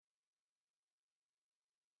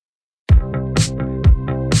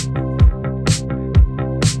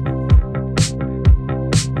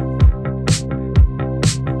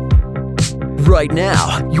right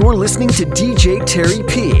now, you're listening to DJ Terry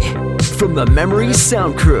P from the Memories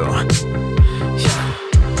Sound Crew.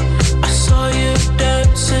 I saw you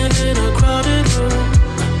dancing in a crowded room.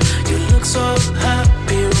 You look so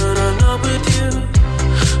happy when I'm not with you.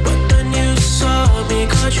 But then you saw me,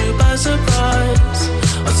 caught you by surprise.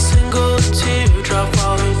 A single teardrop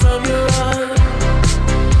falling from your eye.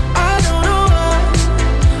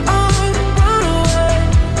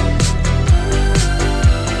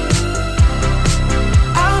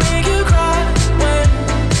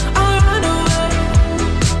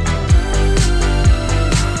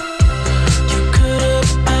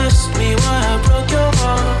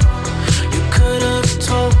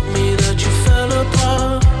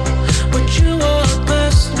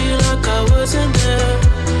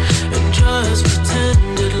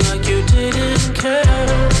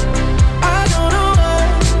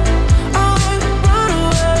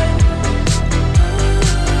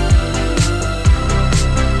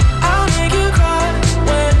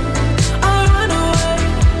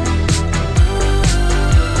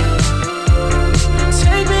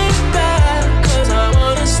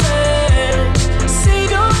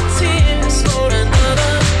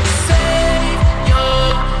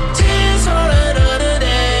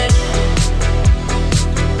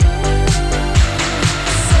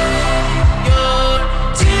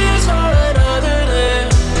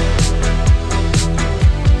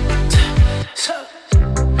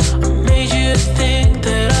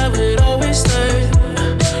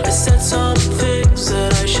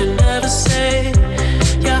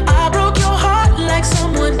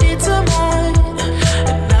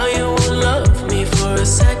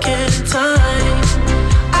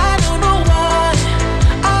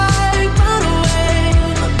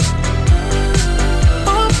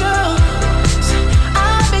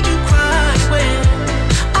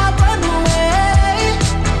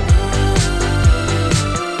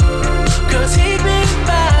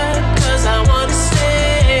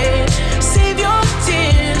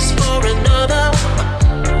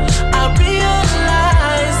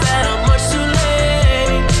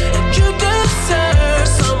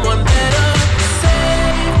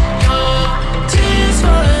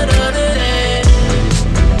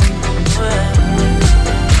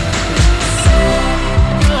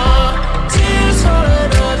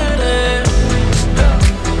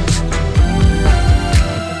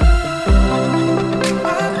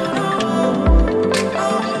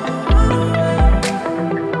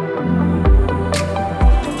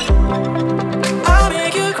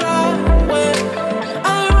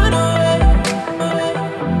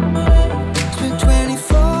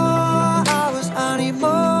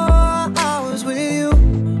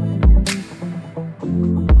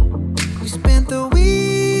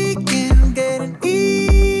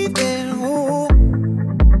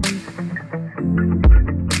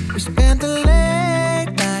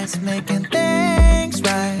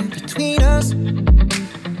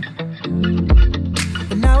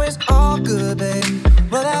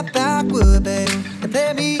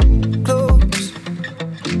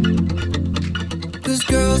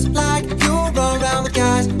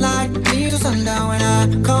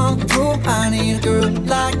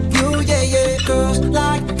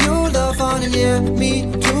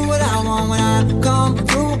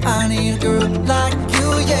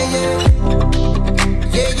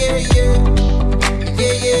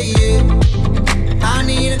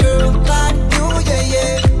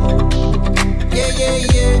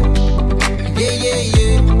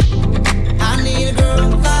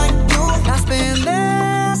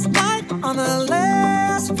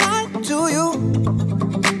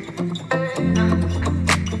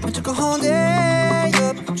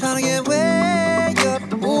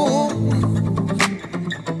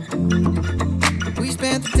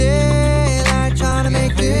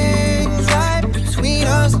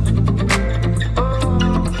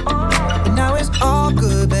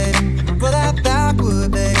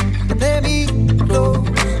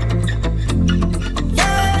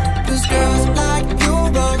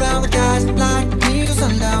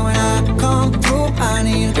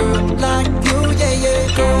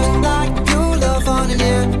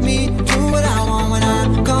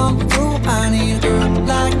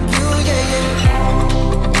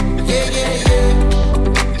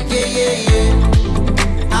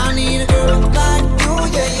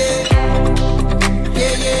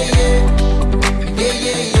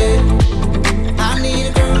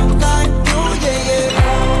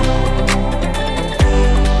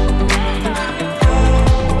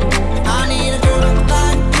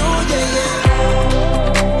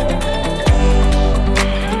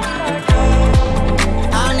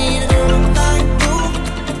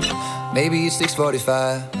 it's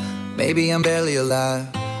 6:45. Maybe I'm barely alive.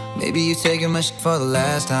 Maybe you taking my shit for the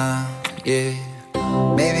last time. Yeah.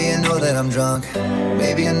 Maybe I know that I'm drunk.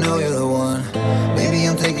 Maybe I know you're the one. Maybe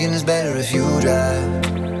I'm thinking it's better if you drive.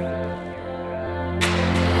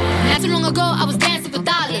 Not too long ago, I was dancing for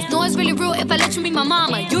dollars. No, it's really real if I let you meet my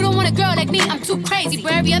mama. You don't want a girl like me, I'm too crazy. For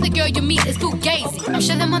every other girl you meet is too gazy. I'm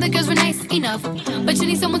sure them other girls were nice enough, but you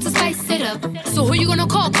need someone to spice it up. So who you gonna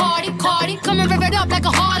call? Cardi? Come and rev it up like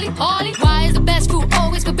a Harley. Why is the best fruit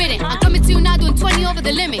always forbidden? I'm coming to you now doing 20 over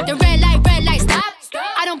the limit. The red light, stop.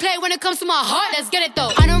 I don't play when it comes to my heart, let's get it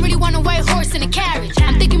though. I don't really want a white horse in a carriage.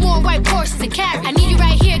 I'm thinking more white horses and carriage. I need you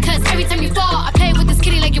right here, cause every time you fall, I play with this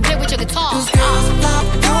kitty like you play with your guitar. Those girls like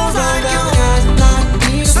you, right now, guys like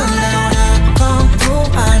me. Sundown, I come through.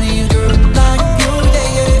 I need a girl like you,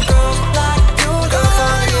 yeah. Girls like you, girls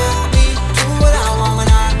like me. Do what I want when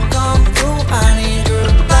I come through. I need a girl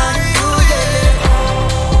like you,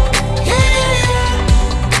 yeah.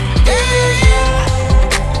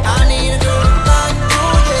 I need a girl like you,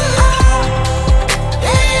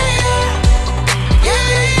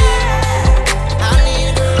 yeah. I need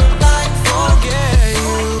a girl like Forget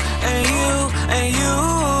you and you and you.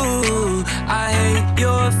 I hate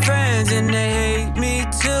your friends and they hate me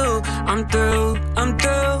too. I'm through.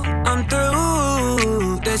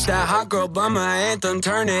 This that hot girl bummer anthem,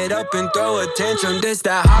 turn it up and throw a tantrum. This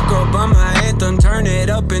that hot girl bummer anthem, turn it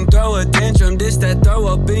up and throw a tantrum. This that throw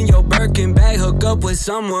up in your Birkin bag, hook up with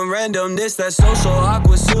someone random. This that social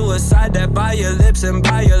awkward suicide, that by your lips and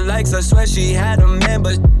by your likes. I swear she had a man,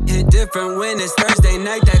 but hit different when it's Thursday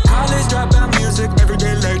night. That college dropout music, every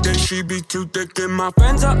day like that. She be too thick and my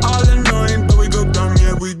friends are all annoying, but we go dumb,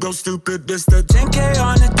 yeah, we go stupid. This the 10K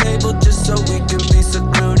on the table just so we can be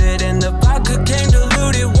secluded, and the vodka came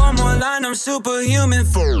diluted. One more line, I'm superhuman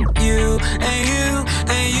for you and you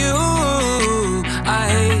and you. I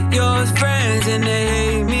hate your friends and they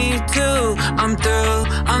hate me too. I'm through.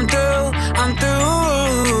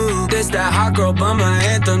 This that hot girl bummer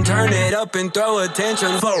anthem, turn it up and throw a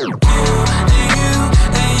tantrum for you and you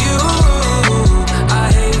and you.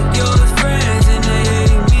 I hate your friends and they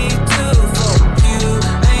hate me too. For you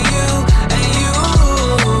and you and you.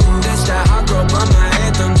 This that hot girl bummer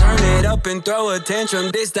anthem, turn it up and throw a tantrum.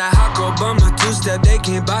 This that hot girl bummer two-step, they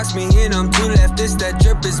can't box me in, I'm too left. This that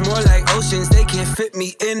drip is more like oceans, they can't fit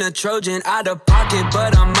me in a Trojan. Out of pocket,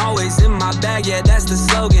 but I'm always in my bag, yeah, that's the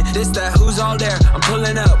slogan. This that who's all there, I'm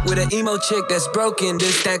pulling up with an emo chick that's broken.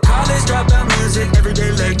 This that college dropout music, every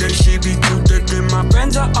day like that. She be too thick and my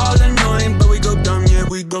friends are all annoying, but we go dumb, yeah,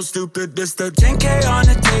 we go stupid. This the 10K on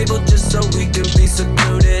the table just so we can be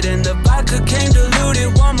secluded, and the vodka came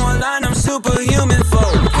diluted. One more line, I'm superhuman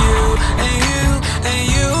for you and you and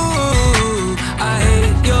you. I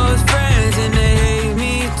hate your friends and they hate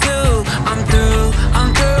me too. I'm through.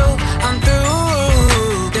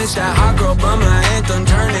 This that hot girl bummer anthem,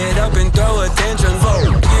 turn it up and throw a tantrum for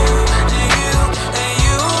you and you and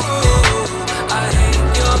you. I hate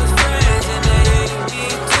your friends and they hate me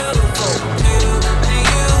too. For you and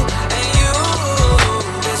you and you.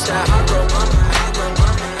 This that hot girl bummer anthem.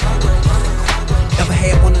 Ever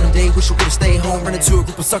had one of them days, wish you would've stayed home, running to a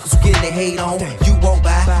group of suckers who getting their hate on. You walk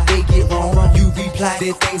by, they get wrong, you reply,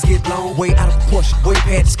 then things get blown way out of proportion. Way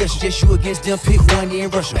past discussion, just you against them, pick one, yeah,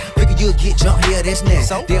 and rush 'em. Figure you'll get jumped, yeah, that's next.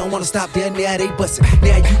 They don't wanna stop there, now they bustin'.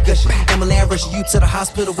 Now you gushing, Emily rushing you to the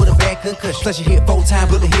hospital with a bad concussion. Plus you hit 4 times,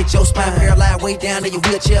 bullet hit your spine, paralyzed way down, and your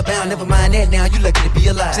wheelchair bound. Never mind that now, you lucky to be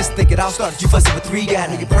alive. Just think it all started, you fussing with 3 guys.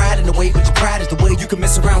 Now your pride in the way, but your pride is the way you can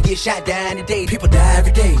mess around, get shot, die in a day. People die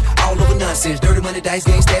every day, all over nonsense. Dirty money, dice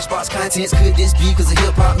games, stash box contents. Could this be cause of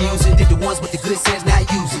hip-hop music? Did the ones with the good sense not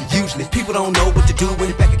use it? Usually people don't know what to do when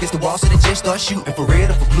it back against the wall, so they just start shooting. For red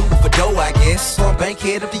or for blue or for dough, I guess. From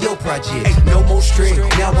Bankhead up to your project. Ain't no more straight,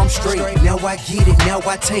 now I'm straight. Now I get it, now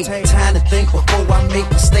I take time to think before I make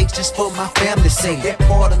mistakes, just for my family's sake. That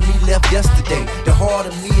part of me left yesterday, the heart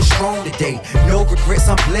of me is strong today. No regrets,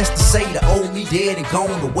 I'm blessed to say the old me dead and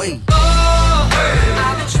gone away. Oh,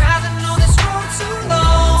 I've been traveling on this road too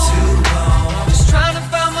long. Just trying to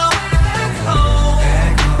find my way back home.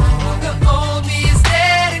 The old me is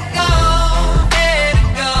dead and gone,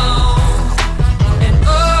 And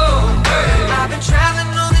oh, I've been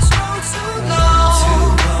traveling on this road too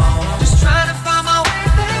long. Just trying to find my way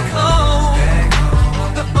back home.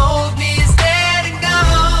 The old me is dead and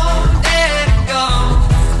gone,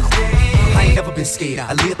 I ain't never been scared.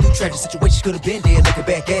 I lived through tragic situations, could've been there. Looking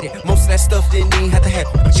back at it, most of that stuff didn't even have to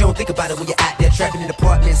happen. But you don't think about it when you're out there trapping in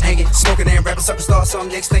apartments, hanging, smoking and rapping, superstar. Some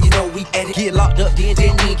next thing you know, we at it. Get locked up, then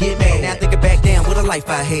didn't even get mad. Now thinking back down, what a life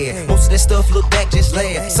I had. Most of that stuff look back, just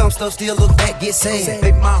laugh. Some stuff still look back, get sad.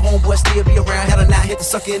 Maybe my homeboy still be around. Had a knot, hit the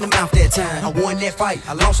sucker in the mouth that time. I won that fight,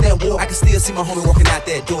 I lost that war. I can still see my homie walking out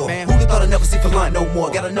that door. Who'da thought I'd never see for lunch no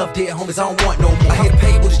more? Got enough dead homies, I don't want no more. I had to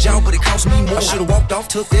pay with a job, but it cost me more. I should've walked off,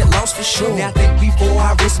 took that loss for sure. Now I think before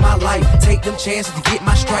I risk my life, take them chances to get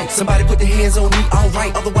my stripes. Somebody put their hands on me,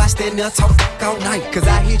 alright. Otherwise stand there talk all night. Cause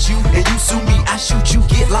I hit you and you sue me. I shoot you,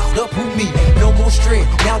 get locked up with me. No more stress,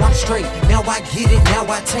 now I'm straight. Now I get it, now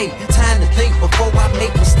I take time to think before I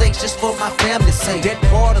make mistakes, just for my family's sake. That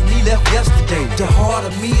part of me left yesterday. The heart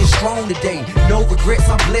of me is strong today. No regrets,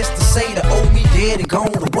 I'm blessed to say the old me dead and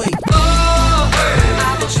gone away.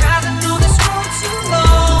 I've been trying to do this for too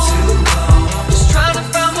long. Just trying to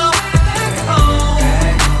find my way back home.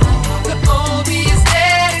 The old me is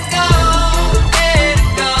dead and gone, dead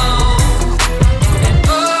and gone.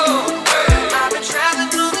 And I've been trying to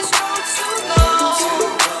do this for too long.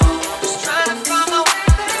 Just trying to find my way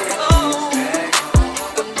back home.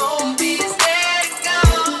 The old me is dead and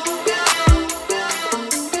gone.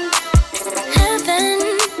 Heaven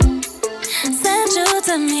sent you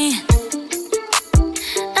to me.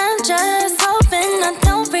 I'm just hoping I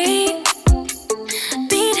don't beat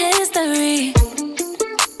history.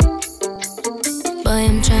 Boy,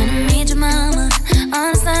 I'm trying to meet your mama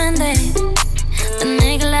on Sunday. The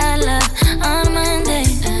nigga I love on a Monday.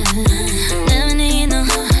 Never need no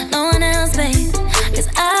one else, babe. Cause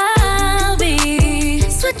I'll be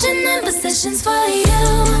switching in positions for you.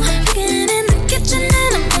 Cooking in the kitchen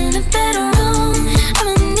and I'm in the bedroom. I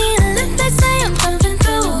don't need a lift, they say I'm jumping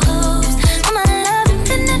through hoops. All my love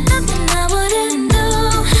infinite, nothing I wouldn't do,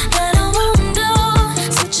 that I won't do.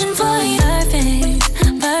 Switching for you,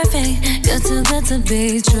 perfect, good to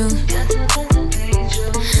be true.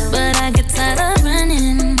 But I get tired of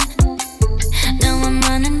running. Now I'm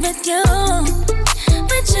running with you.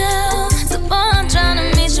 So boy, I'm trying to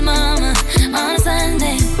meet your mama on a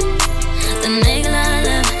Sunday. The nigga I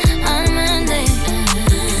love on a Monday.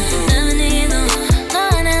 Never need no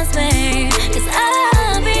one else, babe. Cause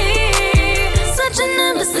I'll be switching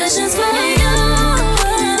in positions for you.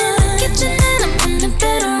 In the kitchen and I'm in the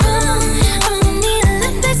bedroom. I don't need a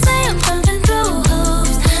lift, they say I'm jumping through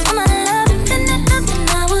hoops. All my love infinite, nothing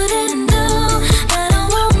I wouldn't do, that I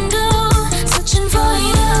won't do. Switching for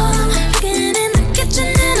you. Cooking in the kitchen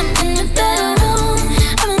and I'm in the bedroom.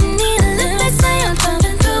 I don't need a lift, they say I'm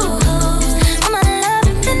jumping through hoops. All my love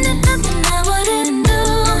infinite, nothing I wouldn't do,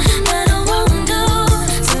 that I won't do.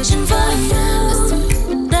 Switching for you.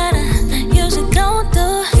 That I usually don't do,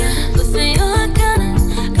 but for you I kinda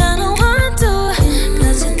want to.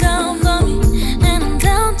 Cause you're down for me and I'm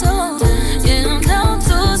down too. Yeah, I'm down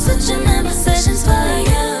too. Switching in positions for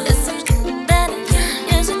you. It's something that I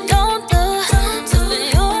usually don't do, so for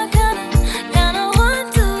you I kinda want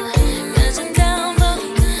to. Cause you're down for me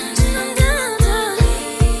and I'm down too.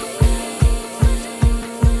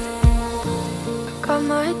 Got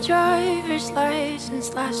my driver's license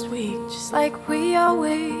last week, just like we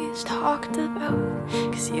always talked about.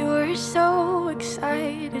 Cause you were so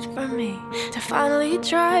excited for me to finally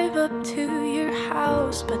drive up to your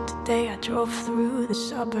house. But today I drove through the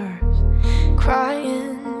suburbs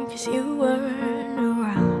crying cause you weren't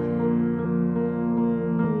around.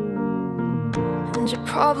 And you're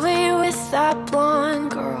probably with that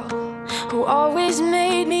blonde girl who always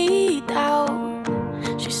made me doubt.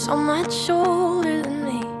 She's so much older than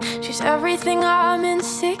me. She's everything I'm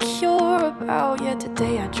insecure about. Yet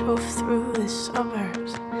today I drove through the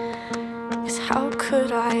suburbs. Cause how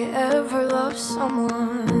could I ever love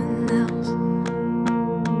someone else?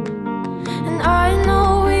 And I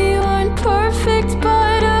know we weren't perfect,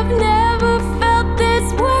 but I've never felt this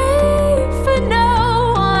way for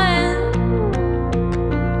no one.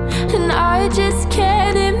 And I just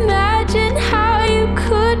can't imagine how you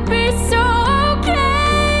could be so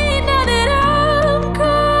okay now that I'm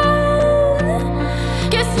gone.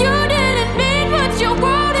 Guess you didn't mean what you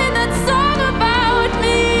wrote in that song about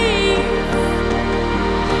me.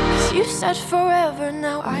 Cause you said forever,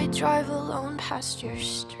 now I drive alone past your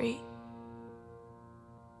street.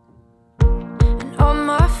 And all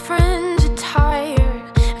my friends are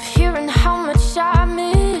tired of hearing how much I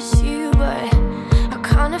miss you, but I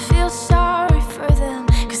kinda feel sorry for them,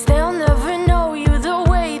 cause they'll never know you the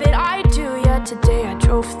way that I do. Yet today I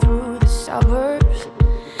drove through the suburbs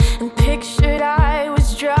and pictured I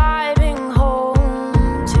was driving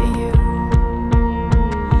home to you.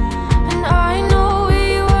 And I know we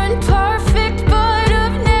weren't perfect, but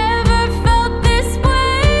I've never felt this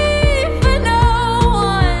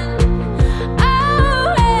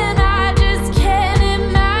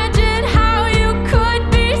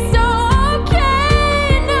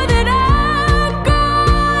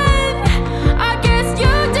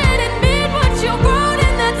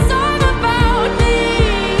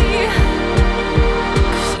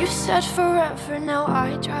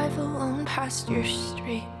past your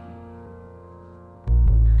street.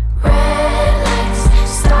 Red lights,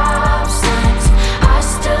 stop signs, I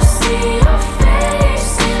still see your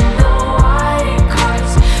face in the white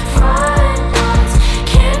cars, front lawns,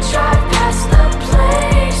 can't drive past the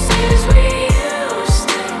places we used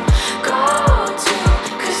to go to,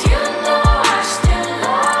 'cause you know I still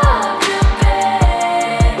love you,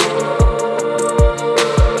 babe.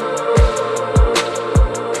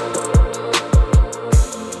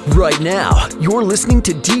 Right now, you're listening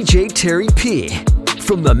to DJ Terry P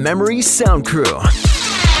from the Memory Sound Crew.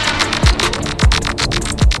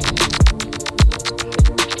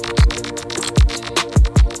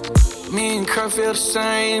 Me and Kurt feel the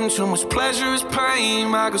same. Too much pleasure is pain.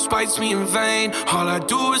 My girl spites me in vain. All I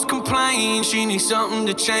do is complain. She needs something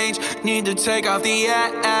to change. Need to take off the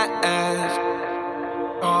ass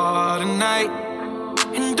all tonight.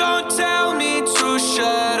 And don't tell me to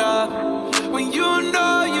shut up when you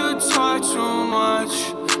know you talk too much,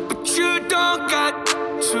 but you don't got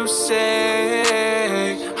to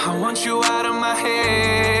say. I want you out of my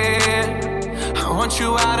head. I want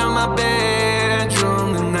you out of my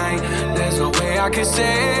bedroom tonight. There's no way I can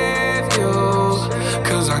save you,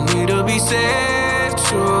 'cause I need to be saved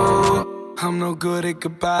too. I'm no good at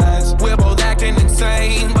goodbyes. We're both acting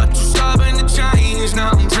insane, but you're stubborn to change. Now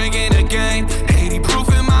I'm drinking again, 80 proof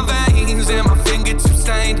in my veins, and my fingertips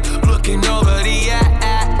stained. Looking over the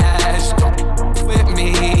ash, don't with me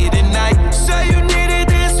tonight. Say you needed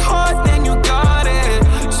this hard, then you got it.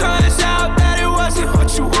 Turns out that it wasn't what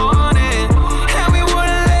you wanted, and we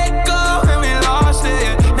wouldn't let go, and we lost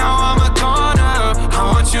it. Now I'm a goner. I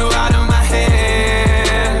want you out of my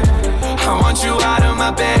head. I want you out of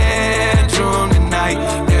my bedroom tonight.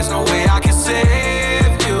 There's no way I can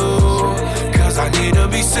save you, 'cause I need to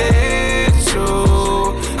be saved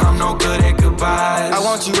too. I'm no good at goodbyes. I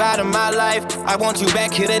want you out of my life. I want you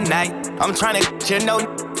back here tonight. I'm trying to you know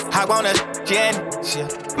I wanna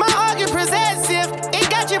my heart get possessive, it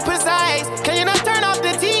got you precise. Can you not turn off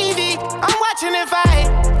the TV? I'm watching it fight.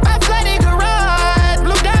 My flooded garage,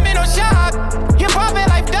 blue diamond on shop. You pop it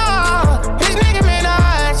like dog. His nigga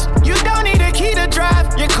Minaj. You don't need a key to drive.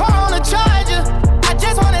 Your car on the charger. I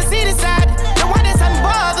just wanna see the side, the one that's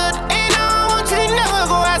unbothered. And I don't want you to never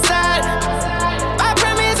go outside. I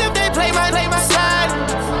promise if they play my side,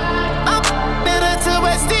 I'm better to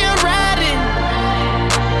but still riding.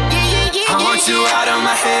 I want you out of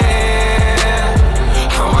my head.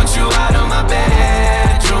 I want you out of my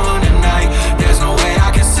bedroom tonight. There's no way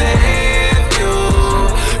I can save you,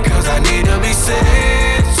 'cause I need to be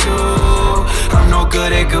saved too. I'm no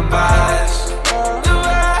good at goodbyes.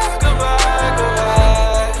 Goodbye, goodbye,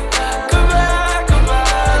 goodbye. Goodbye,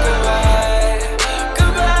 goodbye, goodbye.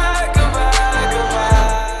 Goodbye, goodbye,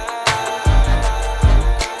 goodbye.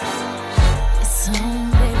 So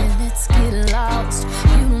baby, let's get lost.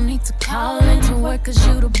 You don't need to call into work 'cause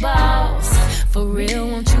you the boss. For real,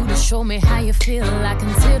 want you to show me how you feel. I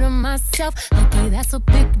consider myself lucky, that's a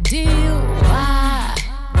big deal. Why?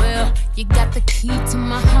 Well, you got the key to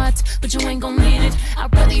my heart, but you ain't gon' need it.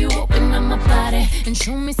 I'd rather you open up my body and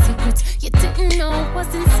show me secrets you didn't know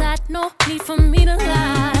what's inside. No need for me to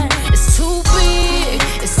lie. It's too big,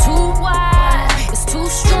 it's too wide, it's too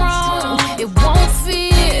strong, it won't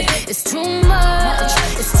fit. It's too much,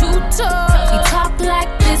 it's too tough. He talk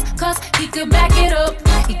like this 'cause he could back it up.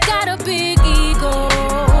 He got a big ego,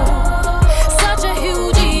 such a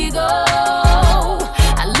huge ego.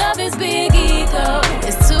 I love his big ego.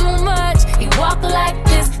 It's too much, he walk like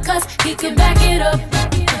this 'cause he could back it up.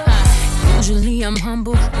 Usually I'm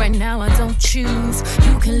humble, right now I don't choose.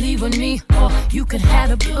 You can leave with me or you could have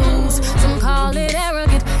the blues. Some call it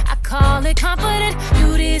arrogant, I call it confident.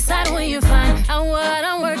 You decide when you find out what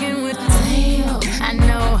I'm working with. Damn, I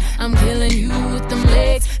know I'm killing you with them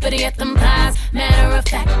legs, but yet them thighs. Matter of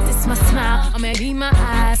fact, it's my smile, or maybe my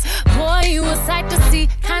eyes. Boy, you a sight to see,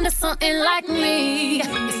 kinda something like me.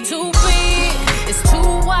 It's too big, it's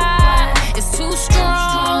too wide, it's too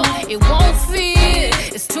strong, it won't fit.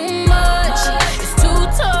 It's too much, it's too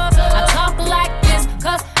tough. I talk like this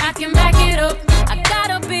 'cause I can back it up. I got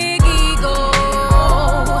a big ego,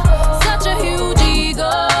 such a huge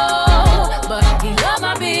ego, but he love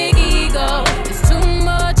my big ego. It's too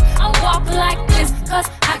much, I walk like this 'cause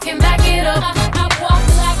I can back it up. I walk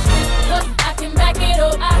like this 'cause I can back it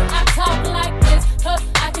up. I talk like this 'cause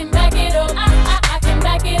I can back it up. I can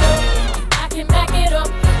back it up.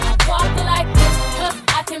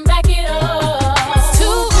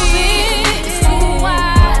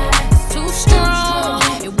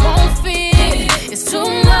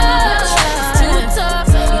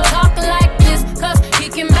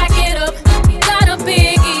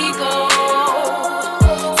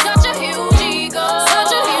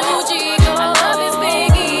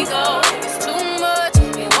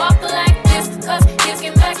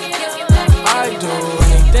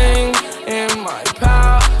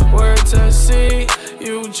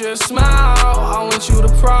 just smile. I want you to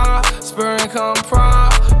prosper and come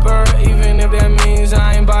proper, even if that means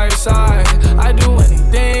I ain't by your side. I do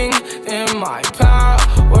anything in my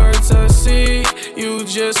power to see you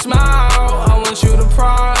just smile. I want you to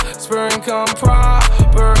prosper and come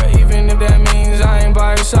proper, even if that means I ain't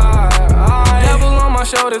by your side. Devil on my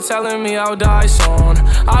shoulder telling me I'll die soon.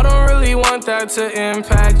 I don't really want that to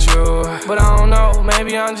impact you, but I don't know,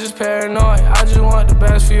 maybe I'm just paranoid. I just want the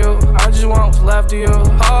best for you, I just want what's left of you.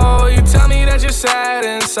 Oh, you tell me that you're sad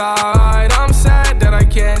inside. I'm sad that I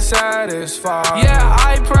can't satisfy. Yeah,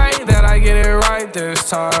 I pray that I get it right this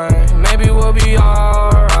time. Maybe we'll be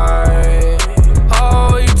alright.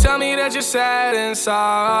 Oh, you tell me that you're sad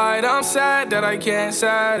inside. I'm sad that I can't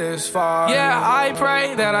satisfy. Yeah, I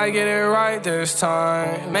pray that I get it right this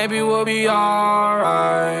time. Maybe we'll be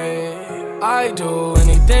alright. I do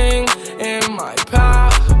anything in my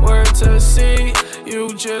power to see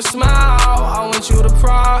you just smile. I want you to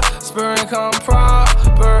prosper and come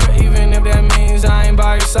proper, even if that means I ain't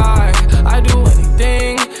by your side. I do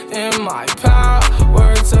anything in my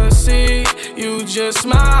power to see you just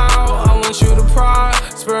smile. I want you to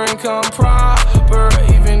prosper and come proper,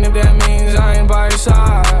 even if that means I ain't by your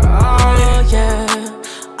side. Oh yeah,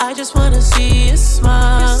 I just wanna see you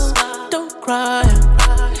smile. Don't cry,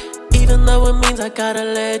 even though it means I gotta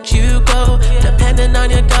let you go. Depending on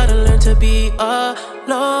you, gotta learn to be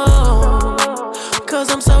alone.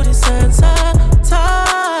 Cause I'm so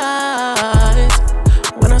desensitized.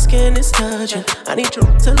 When our skin is touching, I need you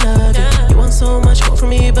to love you. You want so much more from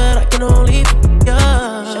me, but I can only you.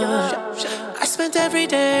 I spent every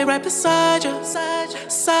day right beside you,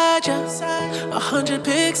 100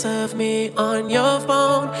 pics of me on your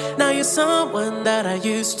phone. Now you're someone that I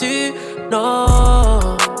used to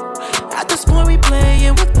know. At this point we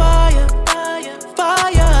playing with fire.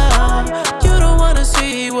 You don't wanna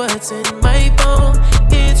see what's in my phone.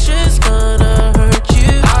 It's just gonna hurt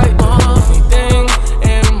you. I do anything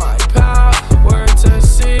in my power to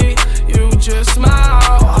see you just smile.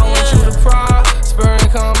 I want you to prosper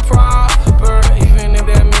and come proper, even if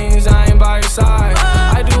that means I ain't by your side.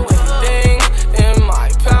 I do anything in my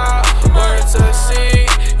power to see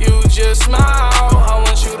you just smile. I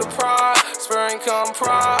want you to prosper and come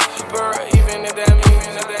proper, even if that means.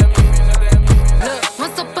 Look,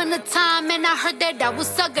 once upon a time, and I heard that I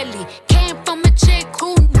was ugly. Came from a chick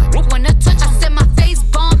who wanna touch. I said my face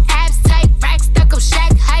bomb, abs tight, rack stuck up,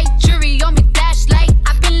 shack height, jury on me, flashlight.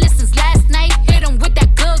 I've been listening since last night. Hit 'em with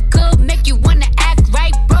that good, make you wanna act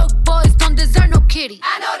right. Broke boys don't deserve no kitty.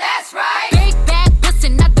 I know that's right. Big bag,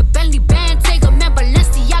 bustin' out the Bentley band. Take a man,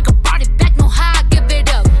 Balenciaga brought it back. Know how I give it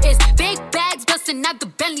up. It's big bags, bustin' out the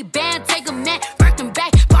Bentley band. Take a man, working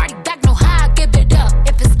back, party back. Know how I give it up.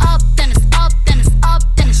 If it's up, then it's up, then it's up,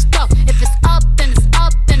 then it's stuck. If it's up, then it's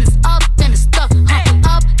up, then it's up, then it's stuck.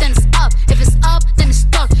 Up, then it's up. If it's up, then it's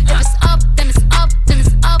stuck. If it's up, then it's up, then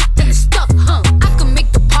it's up, then it's stuck. I can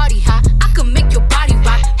make the party hot. I can make your body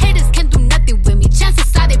rock. Haters can do nothing with me.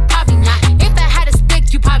 Chances are they probably not. If I had a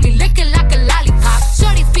stick, you probably lick it like a lollipop.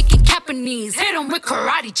 Shorty speaking Japanese, hit 'em with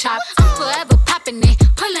karate chop. I'm forever popping it,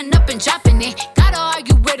 pulling up and dropping it. Gotta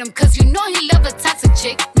argue with him, cause you know he love a toxic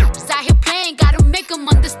chick. Out here playing, gotta make him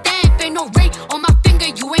understand. If ain't no ring on my finger,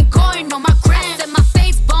 you ain't going on my gram. Set my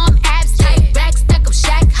face bomb, abs tight, rack stack up,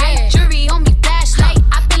 shack height, jury on me, flashlight.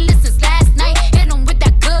 I've been listening since last night. Hit 'em with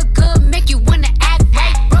that good, make you wanna act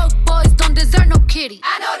right. Broke boys don't deserve no kitty. I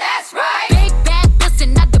know that's right. Big bag,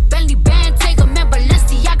 bustin' out the Bentley band. Take a man,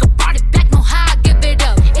 Balenciaga brought it back. Know how I give it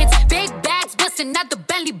up. It's big bags, bustin' out the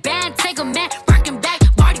Bentley band. Take a man, working back,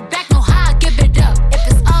 party back. Know how I give it up. If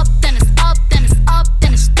it's up, then it's up, then it's up,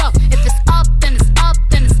 then it's stuck. If it's up, then it's up,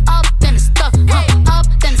 then it's up, then it's stuck. Up,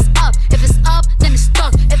 then it's up. If it's up, then it's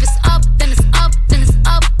stuck. If it's up, then it's up, then it's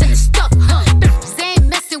up, then it's stuck. Bitches ain't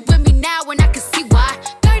messing with me now, and I can see why.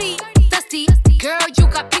 30, dusty, girl, you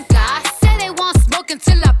got pink eyes. Say they want smoke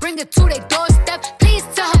until I bring it to their doorstep. Please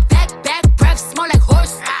tell her back, breath smell like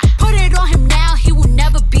horse. Put it on him now, he will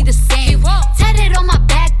never be the same. Tat it on my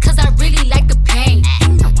back, cause I really like the pain.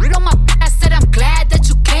 Read on my back, I said I'm glad that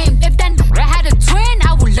you came. If that nigga had a twin,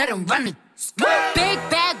 I would let him run it. Big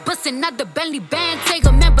bag, bustin' out the Bentley band. Take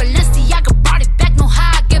a man, Balenciaga brought it back. Know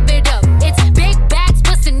how I give it up. It's big bags,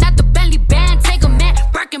 bustin' out the Bentley band. Take a man,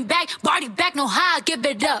 working back, party back. Know how I give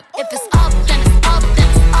it up. If it's up, then it's up, then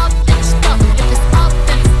it's up, then it's stuck. If it's up,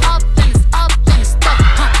 then it's up, then it's up, then it's stuck.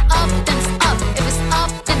 Up, then it's up. If it's up,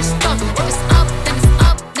 then it's stuck. If it's up, then it's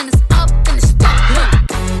up, then it's up, then it's stuck.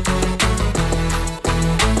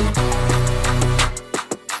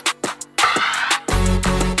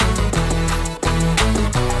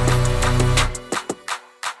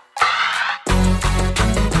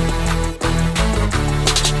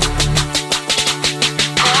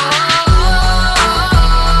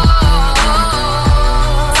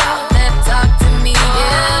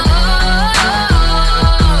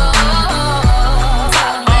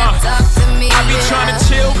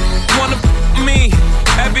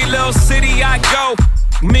 see I go.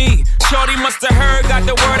 Me, shorty must have heard, got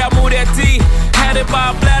the word, I moved that D. Had it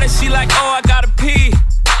by a bladder, she like, oh, I gotta pee.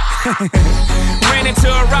 Ran into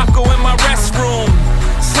a rocko in my restroom.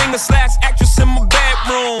 Singer/actress in my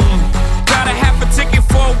bedroom. Got a half a ticket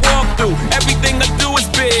for a walkthrough. Everything I do is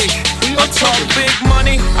big. I talk big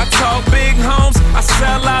money, I talk big homes. I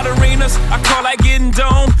sell out arenas, I call like getting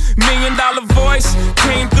dome. $1 million voice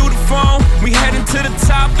came through the phone. We heading to the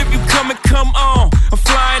top, if you come on. I'm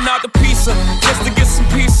flying out to Pisa just to get some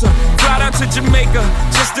pizza. Fly down to Jamaica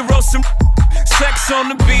just to roast some sex on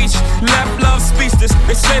the beach. Left love speechless.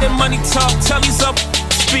 They say that money talk, tell these up,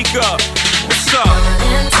 speak up. What's up? 1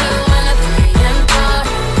 and 2 and a 3 and 4.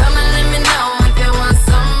 Come and let me know if you want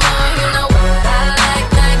some more. You know what I like,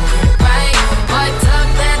 get right. Boy, talk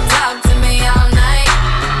that talk to me all night.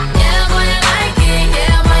 Yeah, boy, I like it.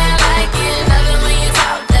 Yeah, boy, I like it. Love it when you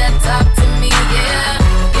talk that talk to me. Yeah,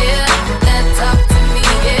 yeah, that talk to me.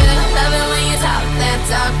 Yeah, love it when you talk that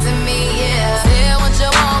talk to me. Yeah, say what you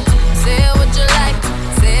want to, say what you like to,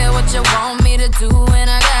 say what you want me to do, and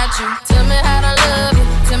I got you. Tell me how to love you,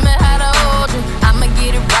 tell me how to hold you. I'ma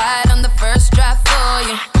get it right on the first try for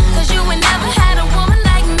you. 'Cause you would never had a woman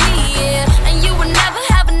like me, yeah. And you would never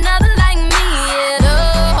have another like me, yeah. No.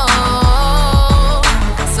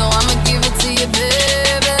 So I'ma give it to you,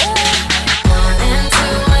 baby. 1 and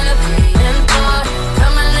 2 and a 3 and 4.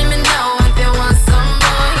 Come and let me know if you want some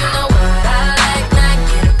more. You know what I like, now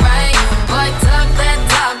get it right. Boy, talk that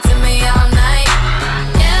talk to me all night.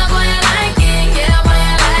 Yeah, boy, I like it. Yeah, boy,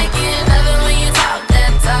 I like it. Love it when you talk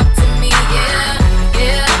that talk to me. Yeah,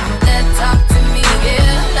 yeah, that talk to me.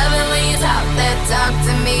 Yeah, love it when you talk that talk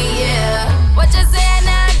to me. Yeah. What you say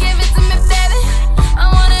now? Give it to me, baby. I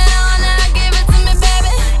want it all now. Give it to me,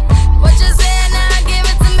 baby. What you say now? Give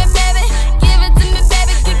it to me, baby. Give it to me,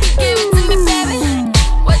 baby. Give it to me, baby.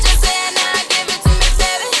 What you say now? Give it to me,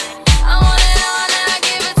 baby. I want it all now.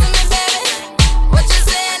 Give it to me, baby. What you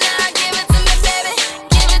say now? Give it to me, baby.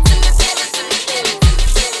 Give it to me, give it to me, give it to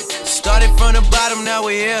me, give it to me. Started from the bottom, now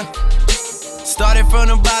we're here. Started from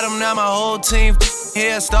the bottom, now my whole team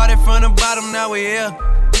here. Started from the bottom, now we're here.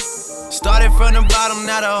 Started from the bottom,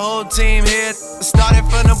 now the whole team here. Started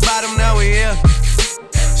from the bottom, now we're here.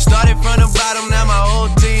 Started from the bottom, now my whole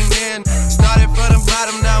team here. Started from the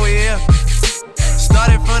bottom, now we're here.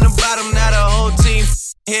 Started from the bottom, now the whole team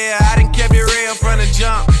here. I done kept it real from the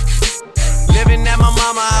jump. Living at my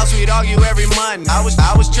mama's house, we'd argue every month. I was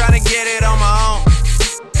trying to get it on my own.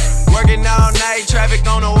 Working all night, traffic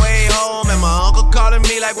on the way home, and my uncle calling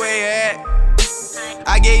me like, where you at?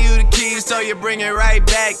 I gave you the keys, so you bring it right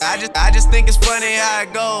back. I just think it's funny how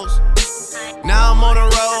it goes. Now I'm on the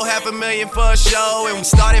road, $500,000 for a show, and we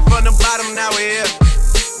started from the bottom, now we're here.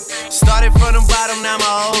 Started from the bottom, now my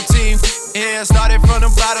whole team here. Started from the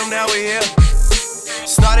bottom, now we're here.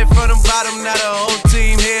 Started from the bottom, now the whole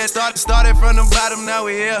team here. Started from the bottom, now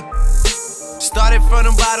we're here. Started from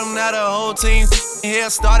the bottom, now the whole team here.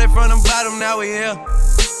 Started from the bottom, now we here.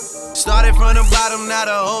 Started from the bottom, now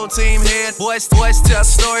the whole team here. Boys tell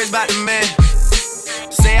stories about the man.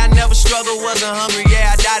 Say I never struggled, wasn't hungry,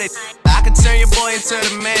 yeah, I doubt it. I could turn your boy into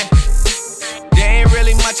the man. There ain't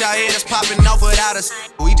really much out here that's popping off without us.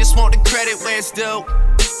 We just want the credit where it's due.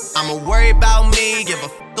 I'ma worry about me, give a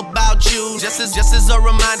fuck about you. Just as a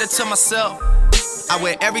reminder to myself. I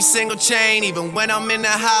wear every single chain, even when I'm in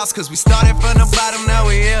the house. 'Cause we started from the bottom, now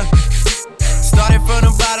we're here. Started from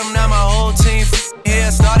the bottom, now my whole team here.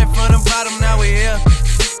 Started from the bottom, now we're here.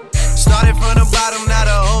 Started from the bottom, now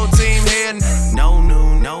the whole team here. No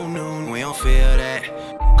noon, we don't feel that.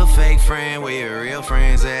 A fake friend, where your real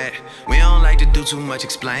friends at? We don't like to do too much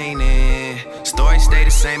explaining. Stories stay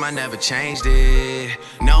the same, I never changed it.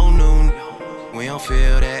 No noon, we don't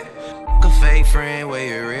feel that. A fake friend, where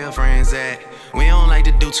your real friends at? We don't like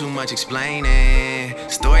to do too much explaining.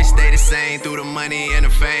 Stories stay the same through the money and the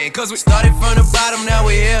fame. 'Cause we started from the bottom, now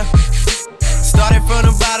we're here. Started from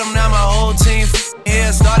the bottom, now my whole team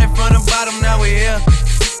here. Started from the bottom, now we're here.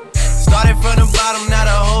 Started from the bottom, now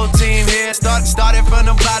the whole team here. Started from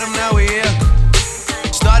the bottom, now we're here.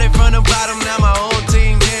 Started from the bottom, now my whole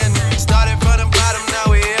team here. Started from the bottom, now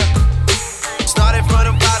we're here. Started from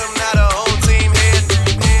the bottom, now the whole team here.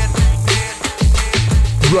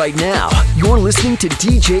 Right now, you're listening to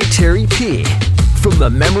DJ Terry P from the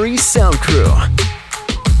Memory Sound Crew.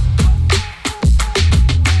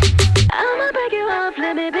 I'ma break you off,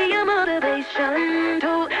 let me be your motivation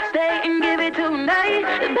to stay and give it tonight.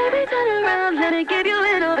 Baby, turn around, let me give you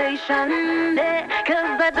innovation. Yeah,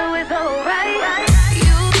 'cause I do it so right.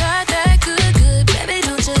 You got that good, good, baby,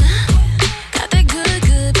 don't you? Got that good,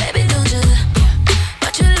 good, baby, don't you?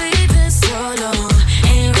 But you leaving so long.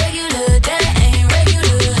 Ain't regular, that ain't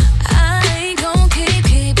regular. I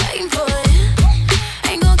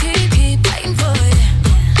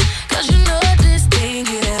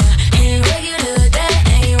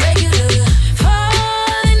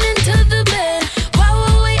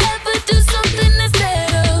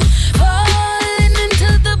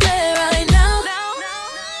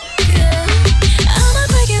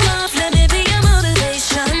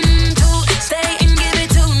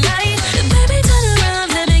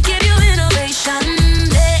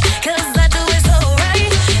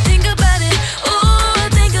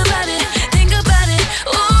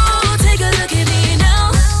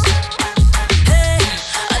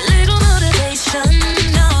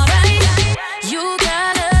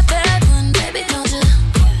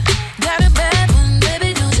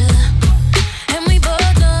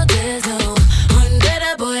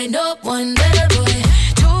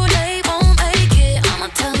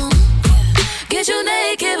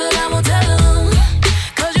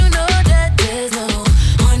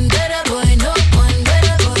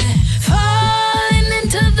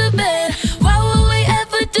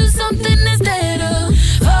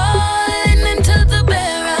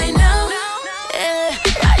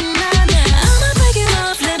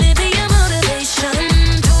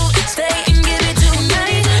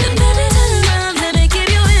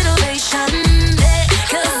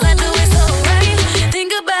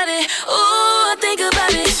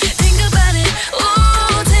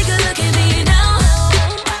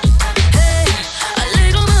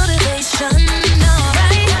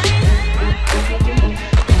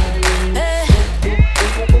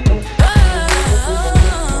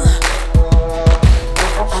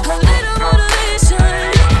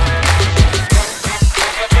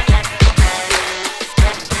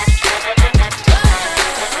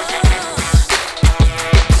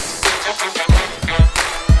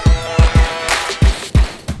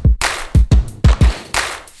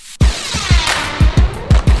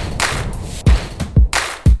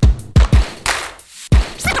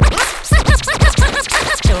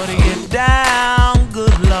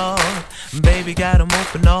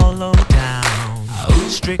popping all over town.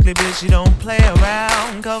 Strictly bitch, you don't play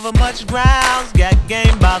around. Cover much grounds, got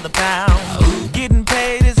game by the pound. Getting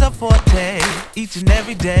paid is a forte, each and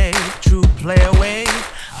every day. True play away,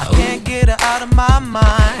 I can't get her out of my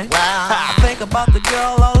mind. I think about the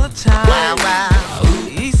girl all the time.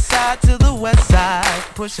 East side to the west side,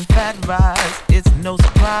 pushing fat rides, it's no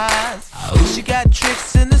surprise. She got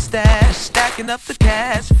tricks in the stash, stacking up the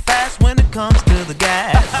cash, fast when it comes to the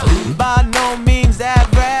gas. By no means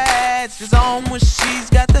average, it's on when she's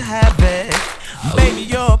got the habit. Baby,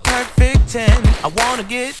 you're a perfect 10, I wanna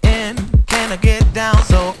get in. Can I get down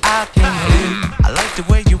so I can hit? I like the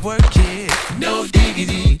way you work it, no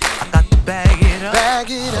diggity. I got to bag it up.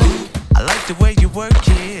 I like the way you work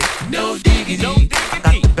it, no diggity. I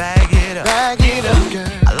got to bag it up.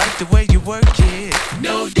 I like the way you work it,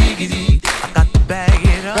 no diggity. I got to bag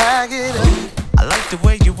it up. I like the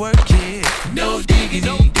way you work it, no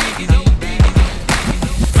diggity.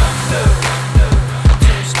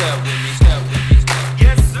 Step with me, step with me.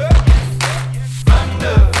 Yes, sir.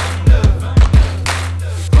 Thunder.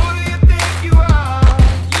 Who do you think you are?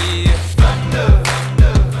 Yeah, thunder.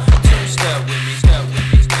 Step with me, step with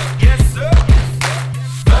me. Yes, sir.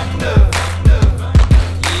 Thunder.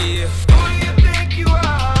 Yeah. Who do you think you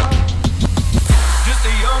are? Just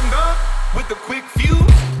a young gun with a quick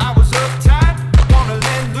fuse. I was uptight, wanna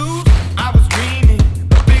let loose. I was dreaming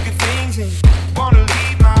of bigger things and wanna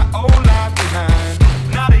leave my old life behind.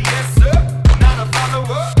 Not a yes sir, not a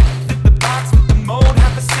follower. Fit the box, fit the mold,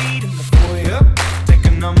 have a seat in the foyer. Take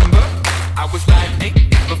a number. I was lightning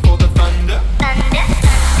before the thunder.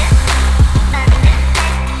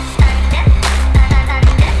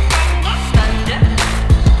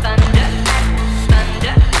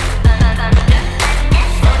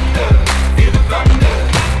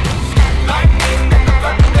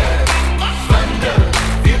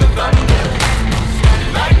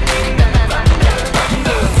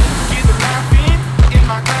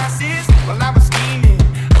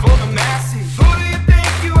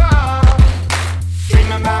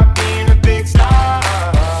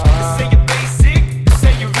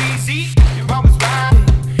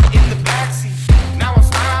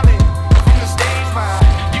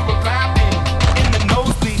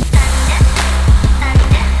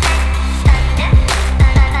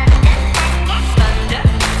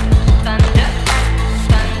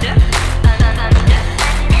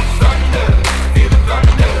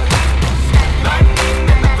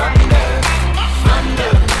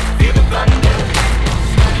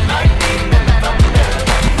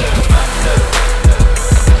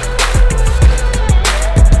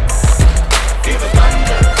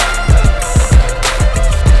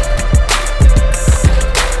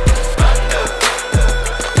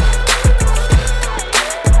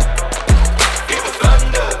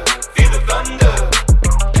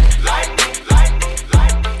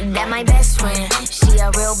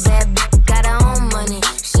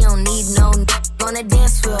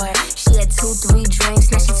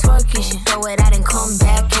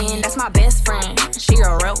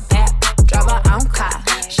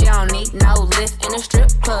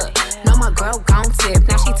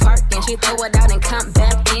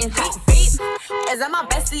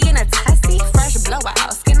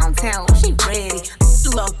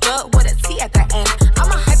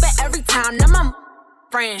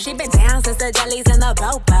 She been down since the jellies and the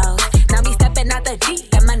bobos. Now me stepping out the Jeep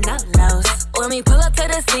and my nut-lows. When we pull up to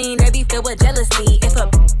the scene, they be filled with jealousy. If a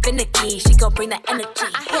finicky, she gon' bring the energy.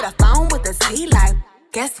 I hit a phone with a T like,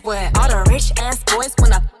 guess what? All the rich ass boys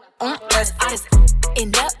wanna on us. I just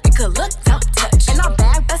end up, you could look, don't touch. And I'm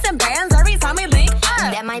back bustin' bands every time we link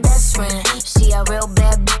up. That my best friend, she a real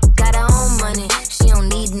bad got her own money. She don't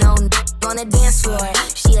need no on the dance floor.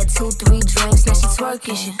 She had 2-3 drinks, now she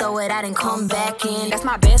twerking. She throw it out and come back in. That's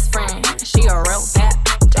my best friend, she a real bad,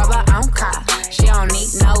 drive her own car. She don't need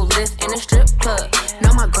no lift in a strip club.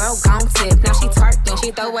 No, my girl gon' tip, now she twerking.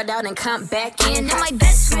 She throw it out and come back in. That my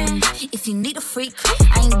best friend, if you need a freak,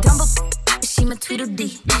 I ain't dumb but she my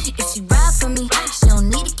Tweedledee. If she ride for me, she don't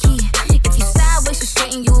need a key. If you sideways, she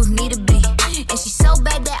straight and you need to be. And she so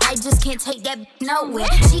bad that I just can't take that nowhere.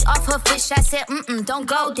 She off her fish, I said, don't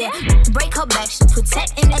go there. Break her back, she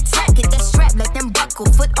protect and attack. Get that strap, let them buckle,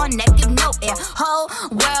 foot on neck, give no air. Whole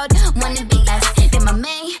world wanna be us. Then my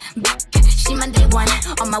main, she my day one.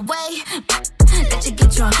 On my way, let you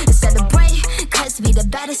get drunk and celebrate. Cause be the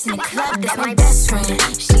baddest in the club, that's my best friend.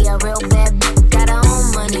 She a real bad, got her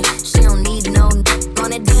own money. She don't need no on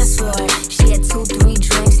the dance floor. She had 2-3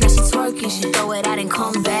 drinks, now she twerking. She throw it out and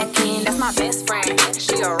come back in. That's my best friend,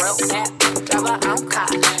 she a real bad, drive her own car.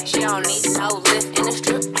 She don't need no lift in a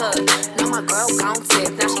strip club. No, my girl gon'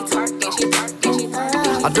 tip, now she twerking, she twerking, she twerking.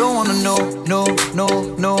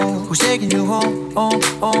 who's taking you home,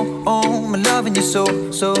 I'm loving you so.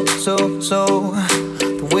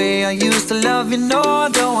 The way I used to love you, no, I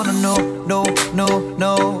don't wanna know,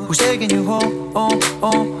 no. Who's taking you home,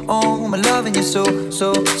 I'm loving you so. The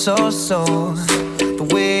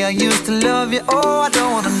way I used to love you, I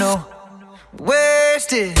don't wanna know.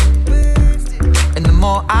 Wasted. And the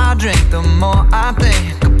more I drink, the more I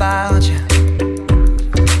think about you.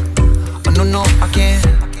 Oh no, I can't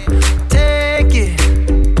take it.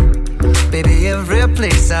 Baby, every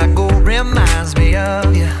place I go reminds me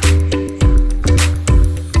of you.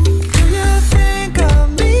 Do you think of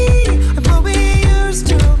me and what we used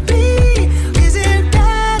to be? Is it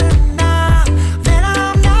better now that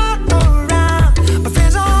I'm not around? My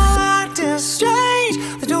friends all acting strange,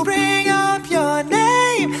 they don't bring up your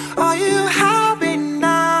name. Are you happy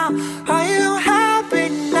now? Are you happy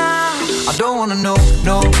now? I don't wanna know,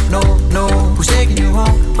 no. Who's taking you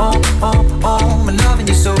home, I'm loving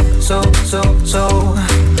you so.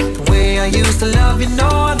 The way I used to love you, no,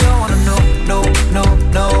 I don't wanna know,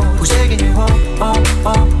 no. Who's taking you home, I'm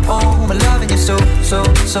loving you so.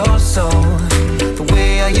 The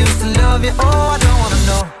way I used to love you, I don't wanna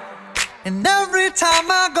know. And every time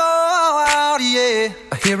I go out, yeah,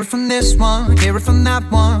 I hear it from this one, hear it from that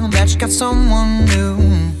one, that you got someone new,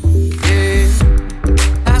 yeah.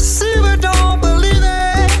 I see but don't believe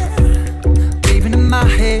it. Even in my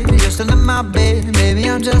head, you're still in my bed, maybe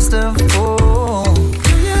I'm just a fool.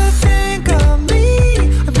 Do you think of me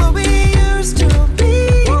and what we used to be?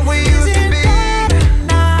 Is it better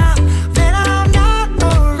now that I'm not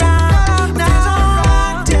around? Now I'm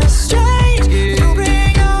acting strange, you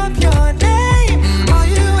bring up your name. Are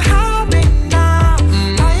you happy now?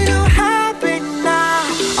 Are you happy now?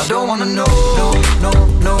 I don't wanna know, no.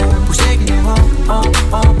 Who's taking you home, I'm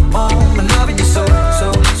loving you so.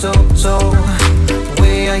 The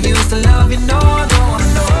way I used to love you, no, I don't wanna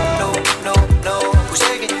know, no. Who's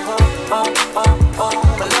taking you home, I'm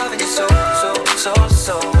loving you so. The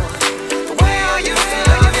way I used to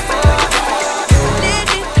love you, Let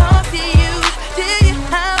me talk to you, tell you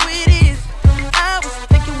how it is. I was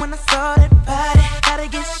thinking when I saw that body, gotta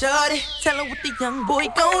get shorty, tell her what the young boy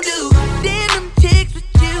gon' do. Then them chicks with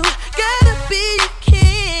you, gotta be your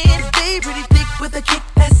kin. Stay pretty thick with a kick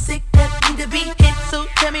that's sick, that need to be hit. So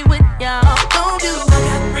tell me what y'all gon' do. I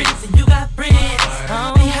got friends and you got friends.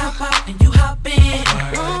 They hop out and you hop in. I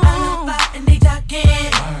look fly and they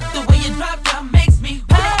jogging. The way you drop makes me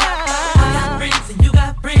wild. I got friends and you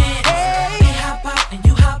got friends. They hop out and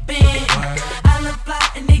you hop in. I look fly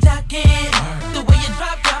and they jogging. The way you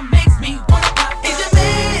drop makes me wanna pop. Is your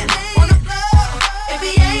man on the floor? If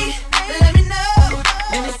he ain't, let me know.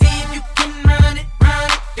 Let me see if you can run it.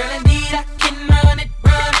 Girl, indeed I can run it.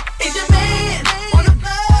 Is your man on the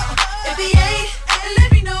floor? If he ain't, let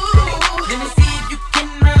me know. Let me see if you can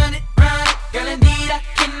run it. Girl, indeed I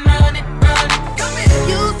can run it. Come here.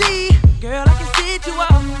 You see, girl, I can set you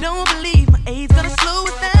off. Don't believe my age gonna slow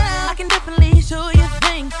it down. I can definitely show you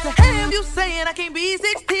things to have you saying I can't be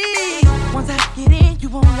 16. Once I get in, you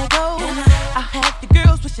won't let go. I'll have the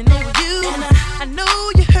girls wishing they were you. I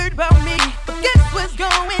know you heard about me, but guess what's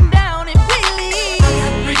going down in Wheelie? I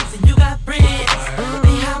got friends and you got friends.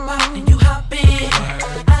 They hop out and you hop in.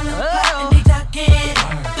 I look fly and they jogging.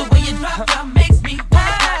 The way you drop makes me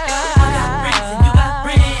wild. I got friends and you got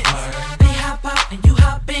friends. They hop out and you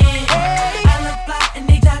hop in. I look fly and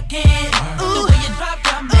they jogging. The way you drop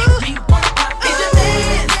makes me wanna pop. Is your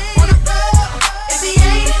man on the floor? If he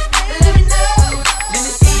ain't, let me know. Let me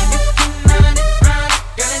see if you can run it.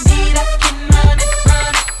 Girl, indeed I can run it.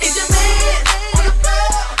 Is your man on the floor?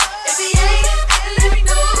 If he ain't, let me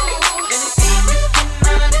know. Let me see if you can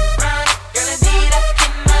run it. Girl, indeed I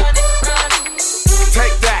can run it.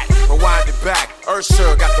 Take that, rewind it back.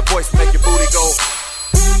 Ursher got the voice to make your booty go.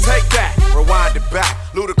 Take that, rewind it back.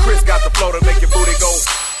 Ludacris got the flow to make your booty go.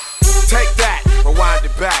 Take that, rewind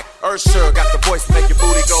it back. Ursher got the voice to make your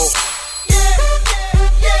booty go.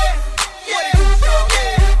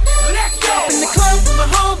 Let's go. In the club with my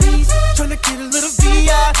homies, tryna get a little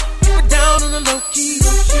VI. Keep it down on the low key.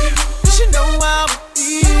 You should know how it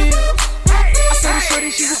feels. I saw the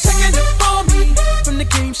shorty, she was checking up for me. From the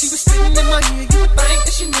game, she was sitting in my ear. You would think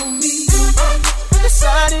that she knew me.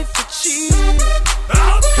 Decided to cheat.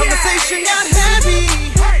 Conversation got heavy.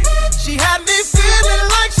 She had me feeling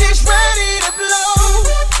like she's ready to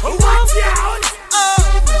blow. Watch out!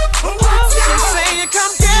 She's saying,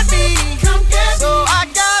 come get me. So I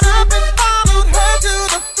got up and followed her to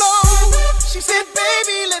the floor. She said,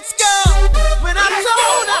 baby, let's go. When I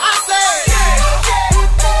told her, I said,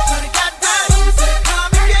 Shorty got down and said,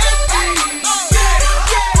 come and get me. I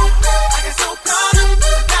got so caught up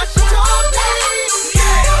that she told me.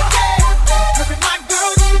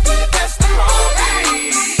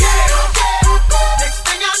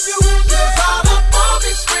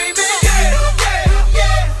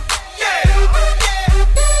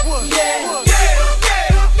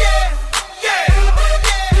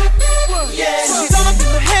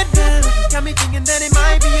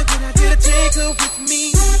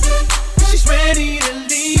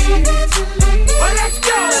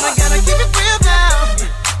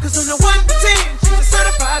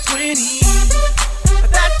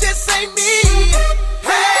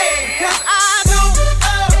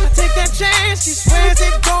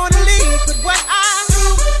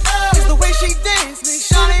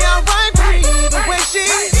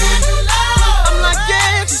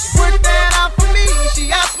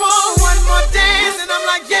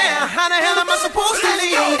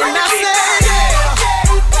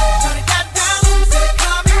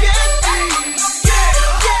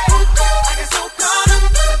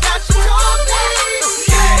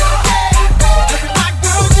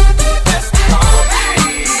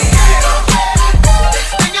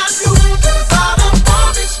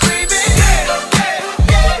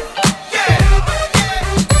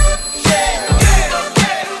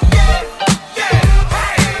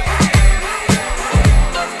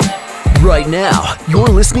 Right now, you're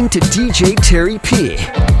listening to DJ Terry P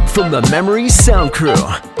from the Memories Sound Crew.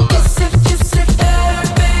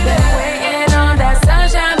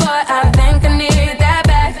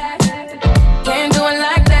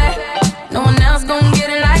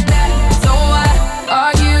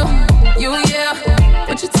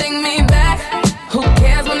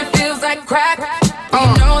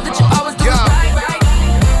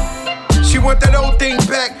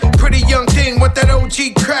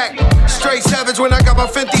 Crack, straight savage when I got my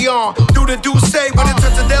Fenty on. Do the Douce when it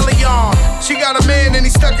touch the deli on. She got a man and he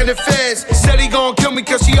stuck in the feds. Said he gon' kill me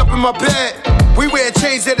cause she up in my bed. We wear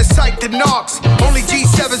chains that are psyched to knocks. Only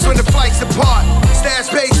G7s when the flights apart. Stash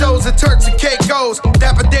pesos and Turks and Caicos.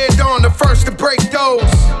 Dapper Dead Dawn, the first to break those.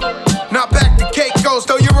 Now back to Caicos,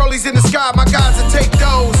 throw your rollies in the sky, my guys will take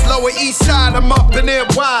those. Lower East Side, I'm up in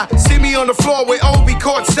NY. See me on the floor with Obi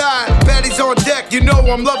courtside. Baddies on deck, you know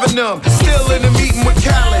I'm loving them. Still in the meeting with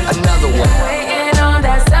Khaled. Another one. Waiting on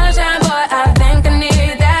that sunshine, boy, I think I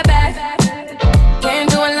need that back. Can't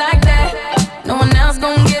do it like that. No one else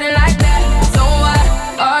gon' get it like that. So what?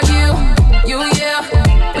 Argue, yeah.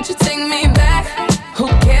 But you take me back. Who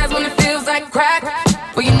cares when it feels like crack?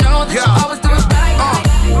 Well, you know that you always do it right.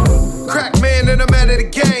 Crack man and I'm out of the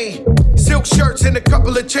game. Silk shirts and a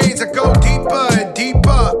couple of chains. I go deeper and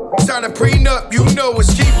deeper. Sign a prenup, you know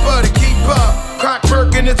it's cheaper to keep up. Crack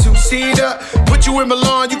work in a two-seater. Put you in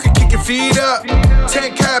Milan, you can kick your feet up.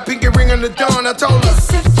 10 cap, pinky ring on the dawn. I told her.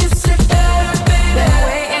 Been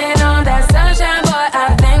waiting on that sunshine, boy,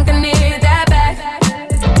 I think I need that back.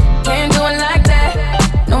 Can't do it like that.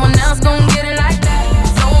 No one else gon' get it like that.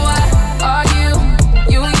 So what? Argue,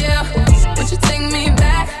 yeah. But you take me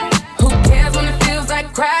back. Who cares when it feels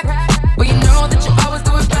like crack? Well, you know that you always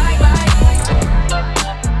do it right.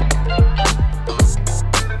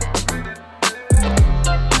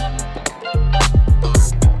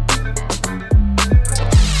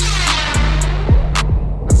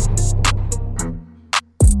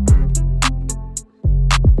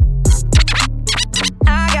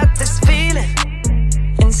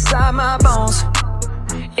 Inside my bones,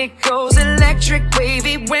 it goes electric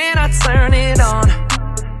wavy when I turn it on.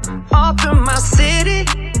 Off from my city,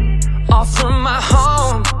 off from my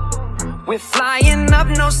home. We're flying up,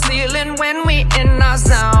 no ceiling when we in our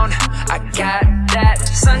zone. I got that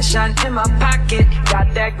sunshine in my pocket,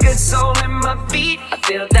 got that good soul in my feet. I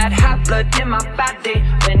feel that hot blood in my body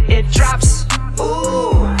when it drops.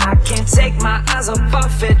 Ooh, I can't take my eyes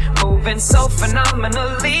off it, moving so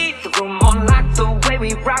phenomenally. The room on lock, the way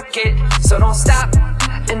we rock it, so don't stop.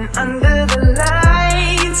 And under the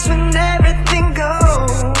lights, when everything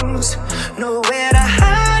goes, nowhere to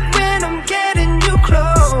hide when I'm getting you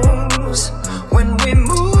close. When we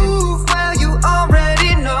move, well, you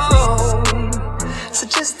already know. So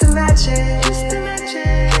just imagine,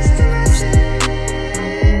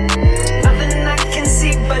 nothing I can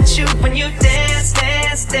see but you when you dance,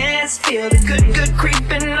 dance, dance. Feel the good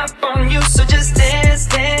creeping up on you. So just dance,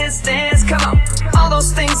 dance, dance. Come on. All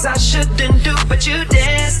those things I shouldn't do, but you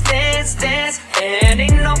dance, dance, dance. And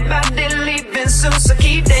ain't nobody leaving soon, so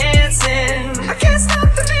keep dancing. I can't stop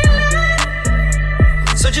the feeling.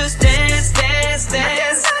 So just dance, dance, dance. I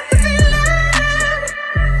can't stop the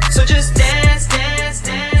feeling. So just dance, dance,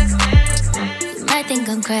 dance, dance, dance. You might think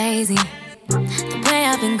I'm crazy, the way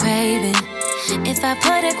I've been craving. If I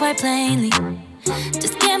put it quite plainly,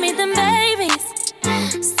 just give me them babies.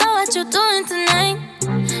 So what you doing tonight?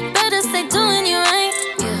 Better stay doing you right.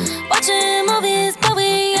 Watching movies, but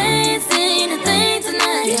we ain't seen a thing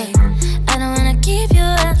tonight. I don't wanna keep you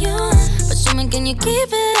up, but show me, can you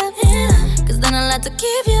keep it up? Cause then I'll have to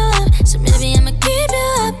keep you up. So maybe I'ma keep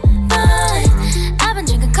you up. But I've been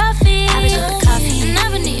drinking coffee, and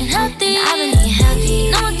I've been eating healthy.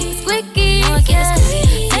 No one keeps squeaky,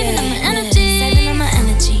 saving up my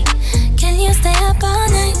energy. Can you stay up all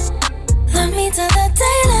night? Love me till the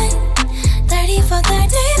daylight. 30 for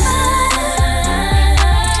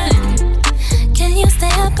 35. Can you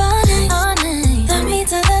stay up all night? Love me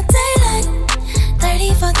till the daylight.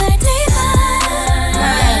 30 for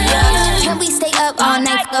 35. Can we stay up all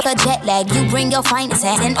night? Fuck a jet lag. You bring your finest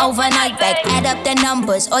hat and overnight back. Add up the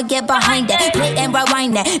numbers or get behind that. Play and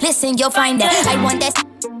rewind that. Listen, you'll find that. I want that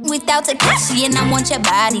without Takashi, and I want your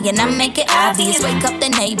body, and I make it obvious. Wake up the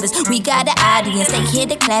neighbors, we got an audience. They hear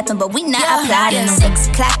the clapping, but we not applauding. 6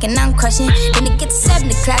 o'clock and I'm crushing. Then it gets 7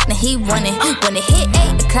 o'clock, now he running. When it hit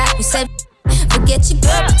 8 o'clock, we said forget your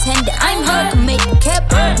girl, pretend that I'm her. Can make the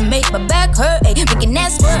cap hurt, can make my back hurt. Ay, making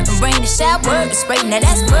that squirt, and rain the shower, and spray. Now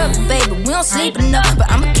that's perfect, baby. We don't sleep enough, but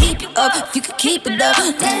I'ma keep you up if you can keep it up.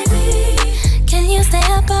 Baby, can you stay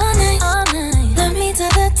up all night? Love me till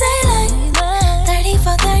the daylight. 30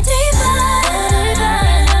 for 35.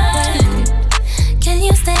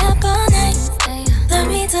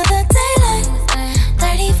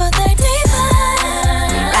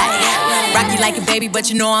 baby, but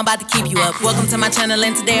you know I'm about to keep you up. Welcome to my channel,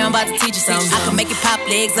 and today I'm about to teach you something. I can make it pop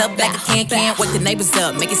legs up like a can. Wake the neighbors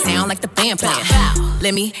up, make it sound like the band playing.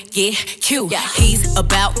 Let me get cute. He's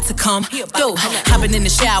about to come through. Hopping in the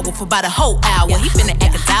shower for about a whole hour. He finna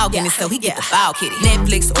act a dog in it, so he get the foul kitty.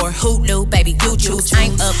 Netflix or Hulu, baby, you choose.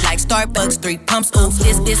 I'm up like Starbucks, 3 pumps, ooh.